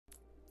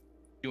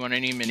You want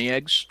any mini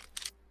eggs?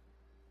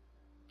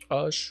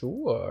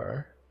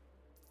 Sure.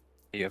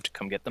 You have to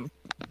come get them.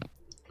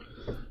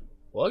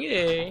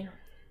 Okay.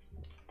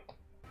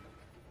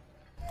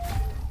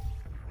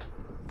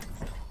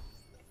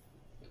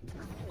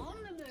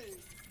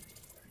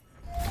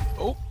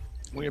 Oh,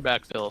 we're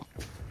back, Phil.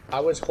 I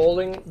was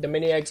holding the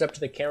mini eggs up to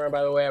the camera,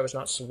 by the way. I was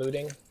not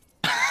saluting.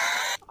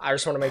 I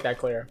just want to make that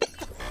clear.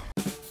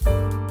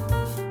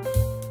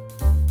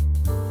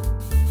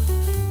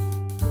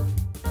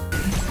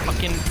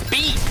 Fucking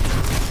beat!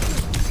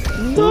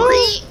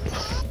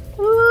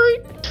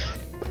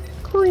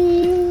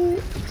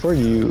 Green. For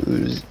you,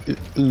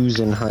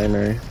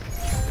 Uzenheimer.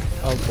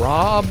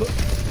 Rob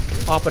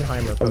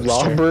Oppenheimer poster.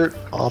 Robert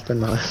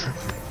Oppenheimer.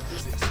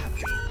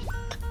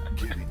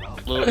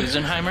 Little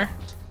Uzenheimer?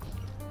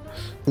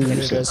 And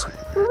he goes,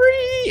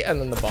 "Ree!" And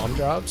then the bomb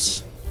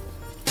drops.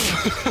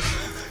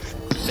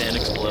 Fan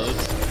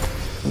explodes.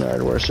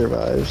 Nardwuar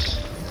survives.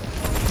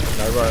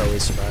 Nardwuar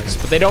always survives.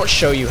 But they don't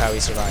show you how he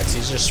survives.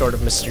 He's just sort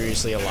of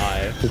mysteriously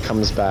alive. He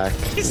comes back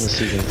in the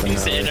season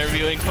He's finale.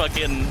 interviewing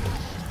fucking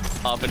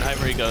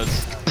Oppenheimer. He goes,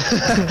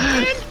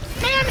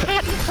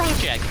 Manhattan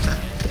Project.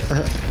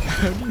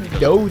 How do you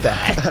know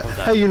that?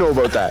 How you know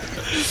about that?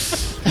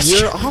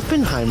 You're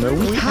Oppenheimer.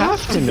 We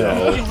have to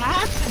know. We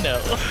have to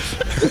know.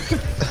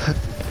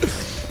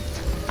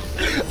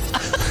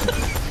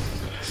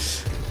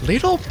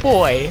 Little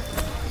boy,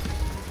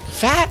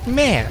 fat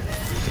man.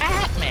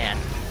 Fat man.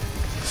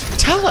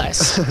 Tell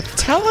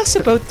us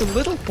about the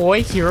little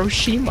boy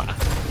Hiroshima.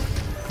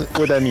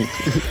 What that mean?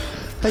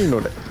 How you know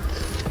that?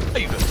 How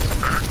you doing?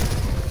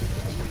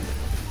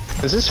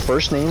 Is his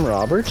first name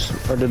Robert,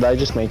 or did I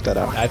just make that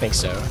up? I think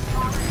so.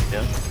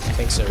 Yeah. I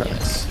think so,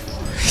 yes.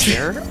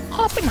 You're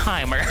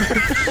Oppenheimer.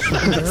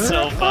 That's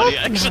so funny,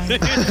 actually.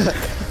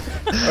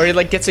 Or he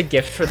like gets a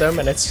gift for them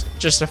and it's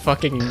just a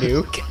fucking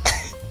nuke.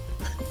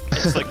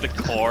 It's like the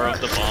core of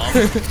the bomb.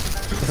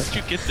 Did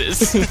you get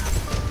this?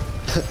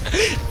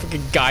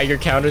 Fucking Geiger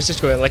counter's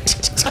just going like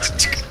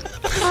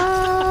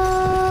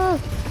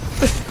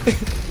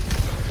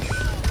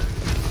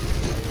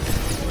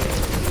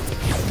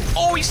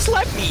Oh, he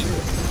slapped me!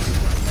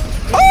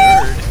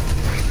 Oh!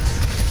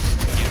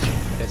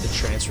 Get the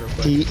transfer real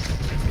quick. He,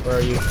 Where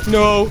are you?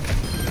 No!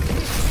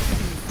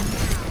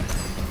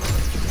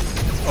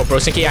 Oh, bro,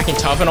 thinking acting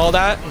tough and all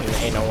that?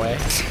 Ain't no way.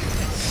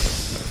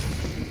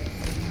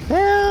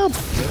 help!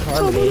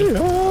 Harmony.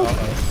 Help.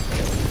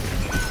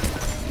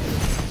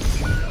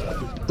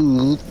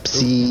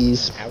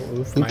 Oopsies.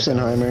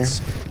 Oopsenheimer.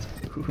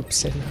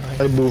 Oopsenheimer.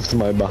 I boofed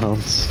my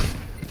bounce.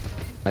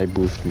 I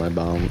boofed my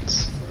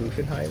bounce.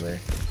 Buffenheimer.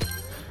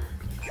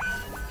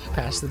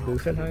 Pass the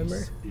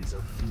Buffenheimer.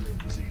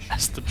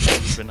 That's the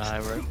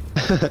Oppenheimer.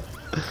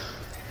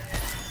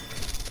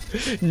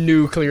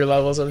 Nuclear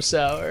levels of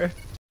sour.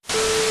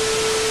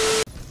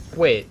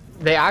 Wait,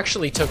 they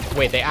actually took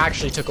away the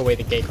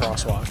gay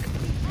crosswalk.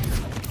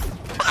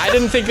 I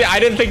didn't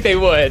think they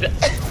would.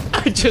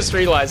 I just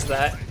realized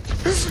that.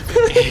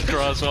 Gay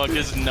crosswalk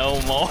is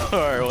no more.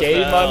 What Gay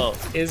the hell?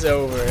 month is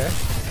over.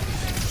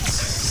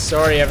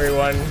 Sorry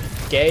everyone,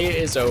 gay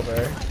is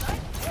over.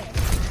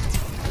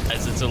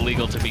 As it's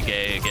illegal to be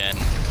gay again.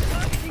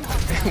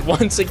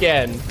 Once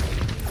again.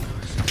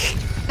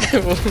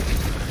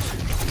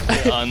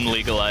 They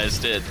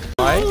unlegalized it.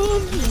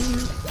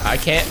 I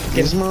can't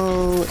get.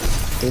 Gizmo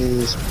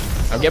is.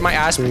 I'll get my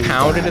ass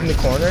pounded in the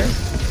corner.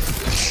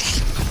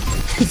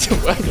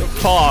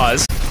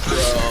 Pause.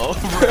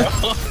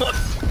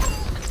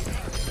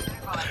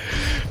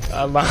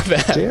 Bro. My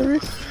bad. Jerry?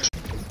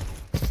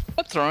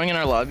 Throwing in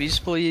our lobbies,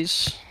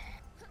 please.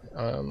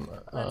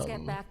 Let's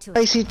get back to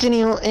I it. see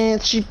Daniel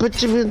and she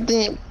put you in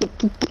there.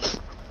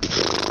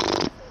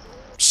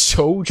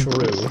 So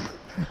true.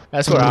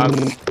 That's what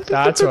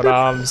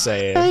I'm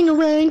saying.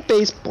 Bangarang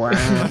bass.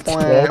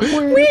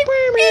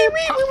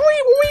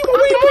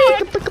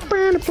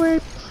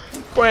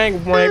 Bang,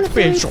 bang,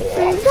 bitch.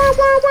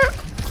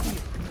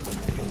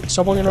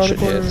 Someone in another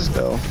corner.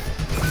 Though.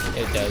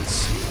 It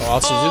does. Oh,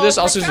 I'll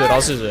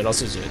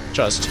Suzu it.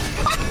 Trust.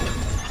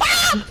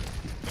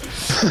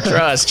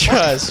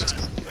 Trust.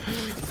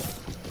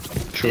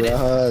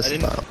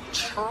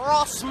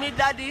 Trust me,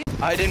 daddy.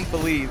 I didn't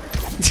believe.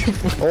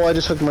 Oh, I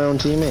just hooked my own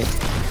teammate.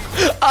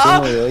 Ah!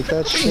 Didn't really like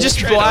that He shit. just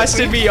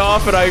blasted me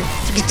off and I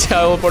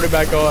teleported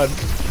back on.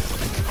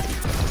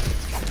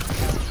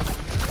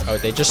 Oh,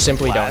 they just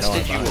simply don't know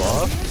Blasted you I'm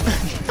off?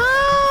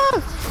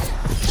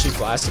 She's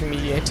blasting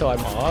me until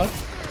I'm off.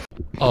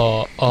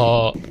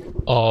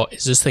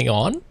 Is this thing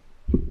on?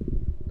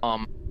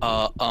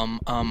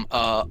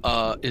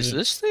 Is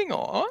this thing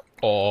on?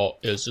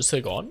 Is this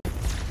thing on?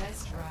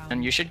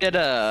 And you should get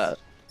a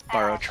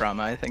borrow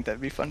trauma. I think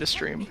that'd be fun to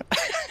stream.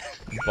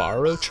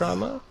 Borrow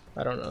trauma?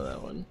 I don't know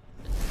that one.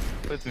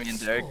 With me and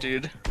Derek,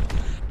 dude.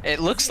 It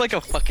looks like a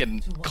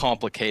fucking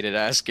complicated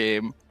ass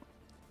game.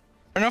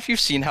 I don't know if you've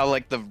seen how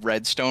like the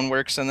redstone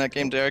works in that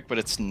game, Derek, but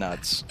it's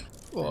nuts.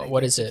 Well,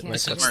 what is it? Like,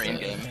 Submarine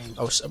what's the- game.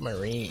 Oh,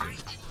 submarine.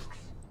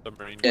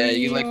 Yeah,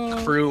 you like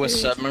crew a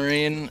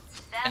submarine,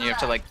 And you have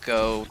to like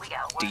go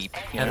deep.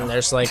 And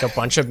there's like a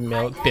bunch of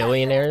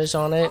billionaires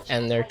on it,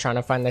 and they're trying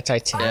to find the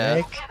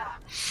Titanic.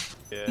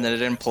 Yeah. And then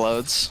it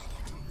implodes.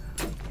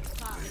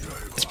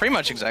 It's pretty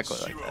much exactly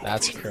like that.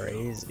 That's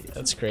crazy.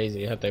 That's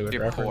crazy how they would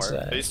reference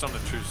that. Based on a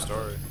true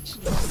story.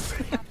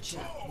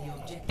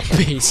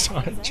 Based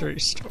on a true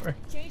story.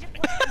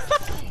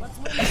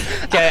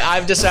 Okay,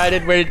 I've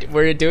decided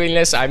we're doing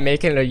this. I'm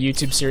making a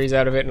YouTube series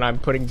out of it, and I'm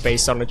putting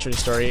based on a true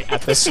story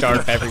at the start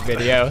of every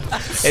video.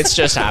 It's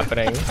just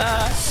happening.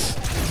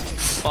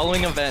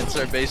 Following events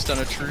are based on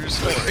a true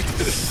story.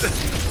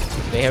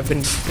 They have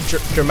been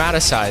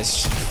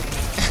dramatized.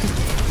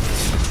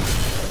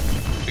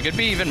 We could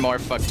be even more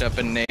fucked up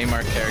and name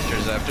our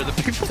characters after the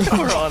people that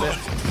were on it.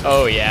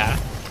 Oh yeah.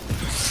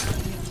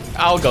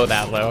 I'll go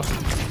that low.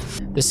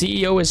 The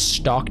CEO is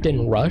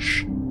Stockton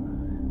Rush.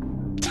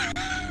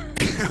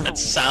 That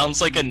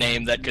sounds like a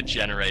name that could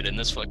generate in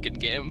this fucking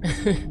game.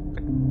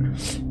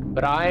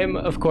 But I'm,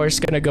 of course,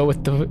 gonna go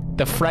with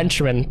the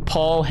Frenchman,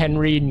 Paul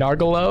Henry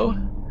Nardwuar.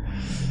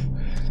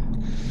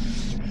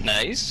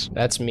 Nice.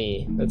 That's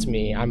me. That's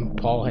me. I'm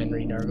Paul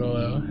Henry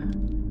Nardwuar.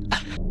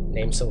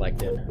 Name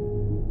selected.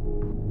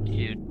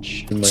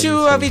 Huge.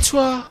 Tu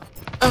habites-toi.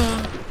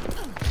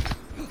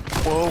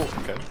 Whoa.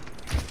 Okay.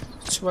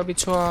 Tu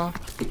habites-toi.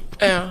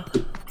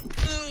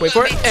 Wait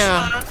for it.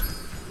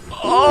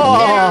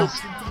 Oh.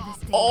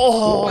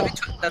 Oh.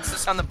 That's the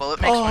sound the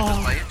bullet makes when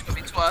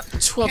it's light.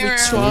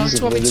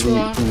 He's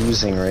literally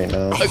oozing right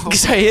now.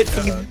 Because I hit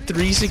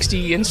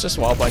 360 insta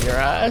swap on your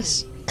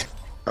ass.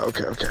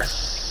 Okay.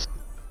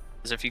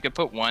 If you could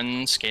put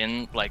one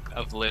skin, like,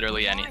 of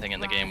literally anything in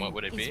the game, what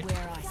would it be?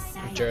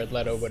 Jared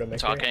Leto would have made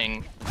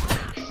Talking.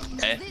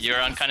 Okay, you're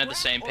on kind of the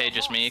same page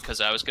as me, because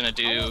I was gonna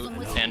do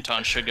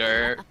Anton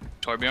Sugar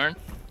Torbjorn.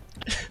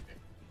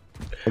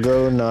 I'll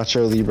go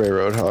Nacho Libre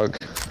Roadhog.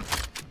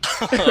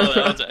 Oh,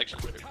 that was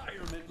actually pretty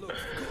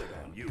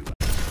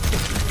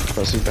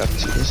Pussy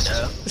Baptiste.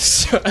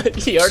 So,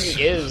 he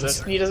already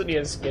is. He doesn't need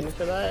a skin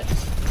for that.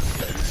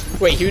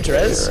 Wait, huge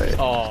res? Yeah, right.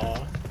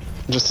 Aww.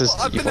 Just his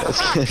default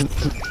skin.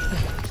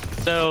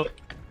 So,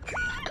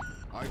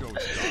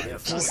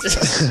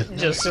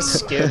 just a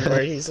skin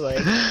where he's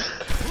like...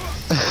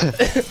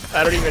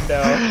 I don't even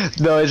know.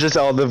 No, it's just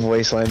all the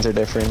voice lines are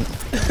different.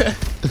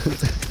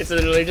 It's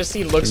literally just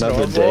he looks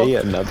Another normal. day,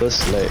 another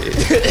slay.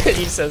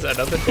 He says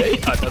another day,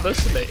 another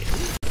slay.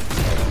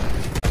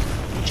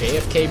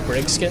 JFK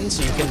Brigskin,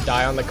 so you can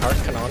die on the cart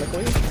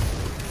canonically?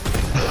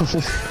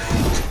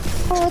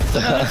 What the?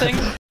 another thing.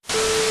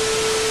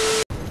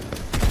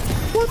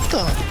 What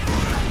the?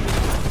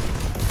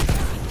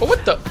 Oh,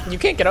 what the? You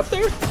can't get up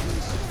there?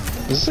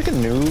 Is this like a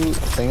new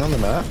thing on the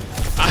map?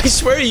 I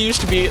swear it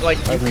used to be like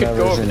you I've could never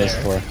go over seen this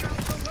there. before.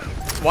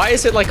 Why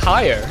is it like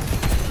higher?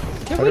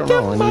 Can I don't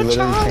know, and you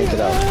literally can't get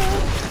up.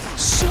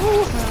 So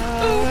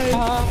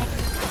high.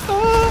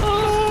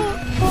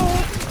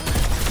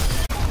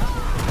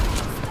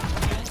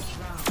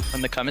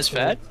 When the cum is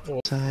fat?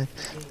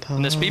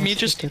 Can this be me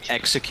just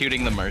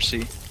executing the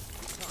Mercy?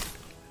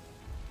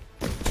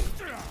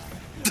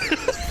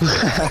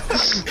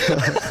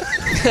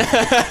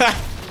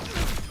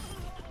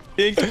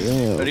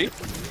 Damn. Ready?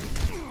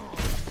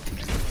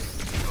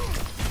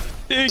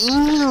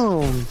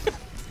 Damn.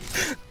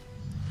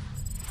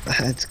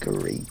 That's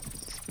great.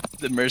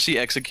 The Mercy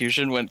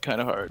execution went kind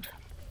of hard.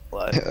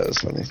 Yeah, that was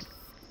funny.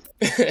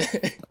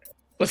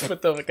 Let's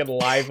put the fucking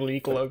live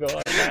leak logo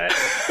on that.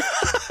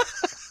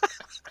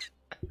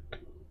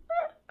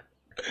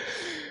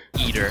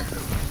 Eater.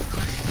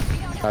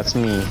 That's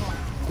me.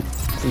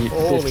 Eat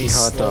Holy 50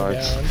 hot slow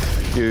dogs. down.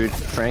 Dude,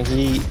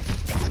 Frankie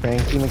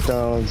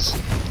McDonald's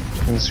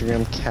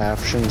Instagram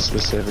captions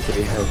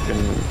specifically have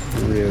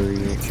been really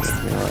making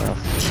me laugh.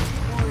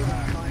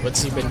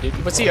 What's he been doing?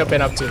 What's he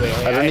been up to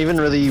lately? I don't even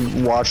really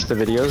watch the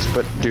videos,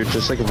 but dude,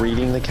 just like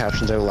reading the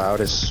captions out loud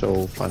is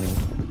so funny.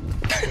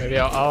 Maybe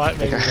I'll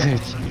maybe we'll do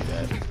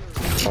that.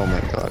 Oh my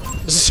god.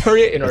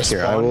 Sorry, in our Here,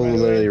 spawn, I will by the way.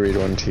 literally read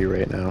one to you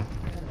right now.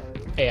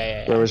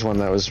 Yeah. There was one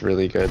that was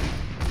really good.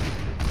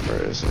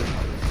 Where is it?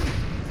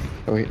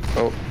 Oh wait,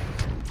 oh.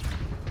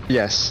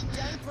 Yes.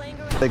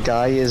 The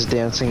guy is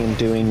dancing and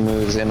doing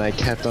moves, and I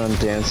kept on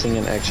dancing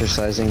and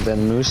exercising.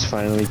 Then Moose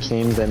finally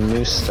came, then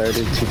Moose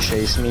started to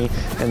chase me,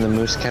 and the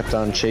Moose kept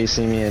on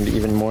chasing me, and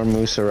even more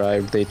Moose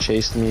arrived. They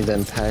chased me,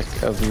 then pack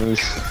of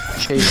Moose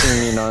chasing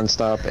me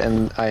non-stop,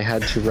 and I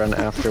had to run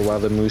after while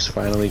the Moose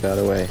finally got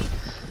away.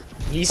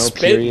 He's No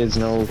spitting. periods,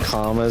 no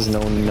commas,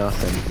 no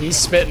nothing. He's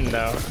spitting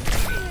though.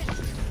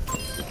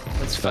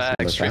 That's Nothing but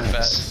facts, straight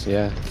facts.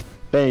 Yeah.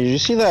 Ben, did you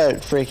see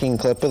that freaking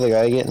clip of the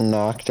guy getting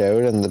knocked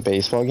out in the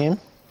baseball game?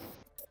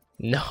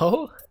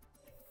 No.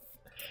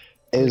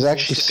 It was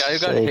actually The guy who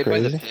so got hit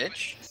crazy. by the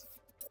pitch?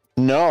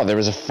 No, there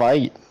was a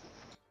fight.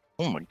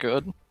 Oh my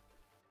god.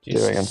 See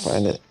if I can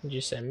find it. Did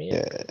you send me Yeah.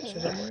 it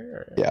somewhere?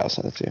 Or? Yeah, I'll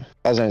send it to you.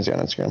 I'll send it to you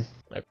on Instagram.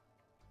 Okay.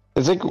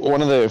 It's like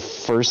one of the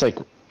first, like,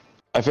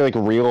 I feel like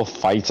real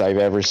fights I've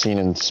ever seen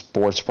in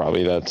sports,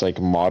 probably, that's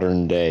like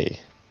modern day.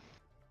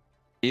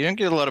 You don't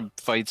get a lot of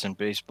fights in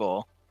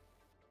baseball.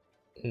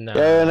 No.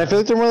 Yeah, and I feel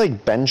like they're more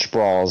like bench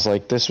brawls.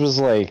 Like this was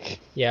like.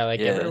 Yeah, like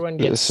Yeah. everyone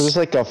gets. This was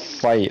like a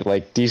fight.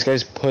 Like these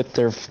guys put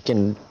their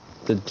fucking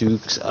the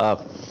Dukes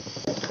up.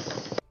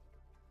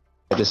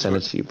 I just sent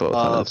it to you both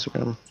on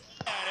Instagram.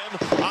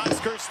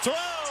 Oscar's throw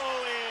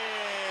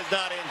is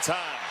not in time.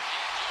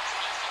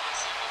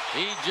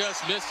 He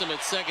just missed him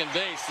at second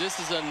base. This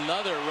is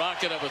another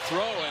rocket of a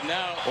throw, and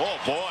now... Oh,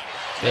 boy.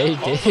 They Oh,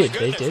 did. my They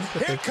goodness.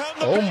 did. Here come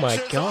the Oh my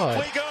pitches. god.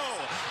 Off we go.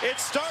 It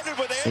started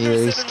with He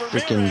Anderson is and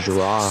freaking Ramirez.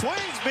 dropped.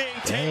 Swings being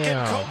taken.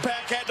 Damn. Kopak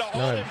had to No,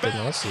 hold I it did back.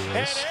 not see And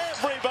this.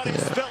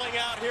 everybody's spilling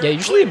out here. Yeah,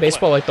 usually in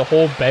baseball, like the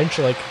whole bench,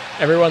 like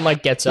everyone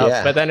like gets up,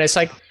 Yeah. but then it's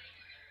like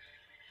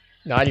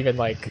not even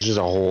like It's just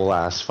a whole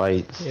ass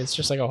fight. it's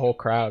just like a whole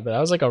crowd. But that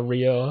was like a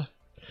real.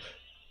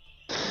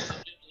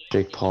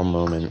 Jake Paul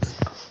moment.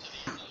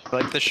 I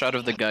like the shot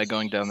of the guy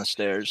going down the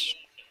stairs.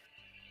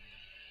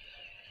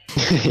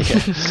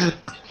 Yeah.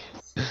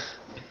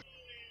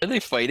 Are they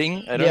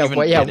fighting? I don't even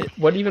What? get Yeah. it.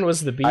 What even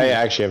was the beat? I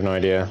actually have no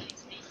idea.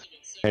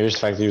 Maybe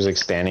just the fact that he was like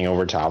standing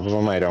over top of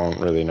him. I don't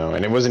really know,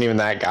 and it wasn't even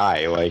that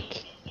guy.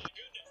 Like.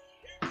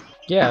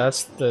 Yeah,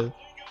 that's the.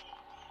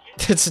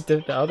 It's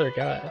the other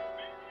guy.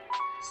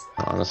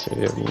 Honestly,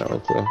 I have no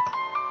clue.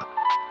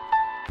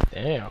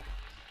 Damn.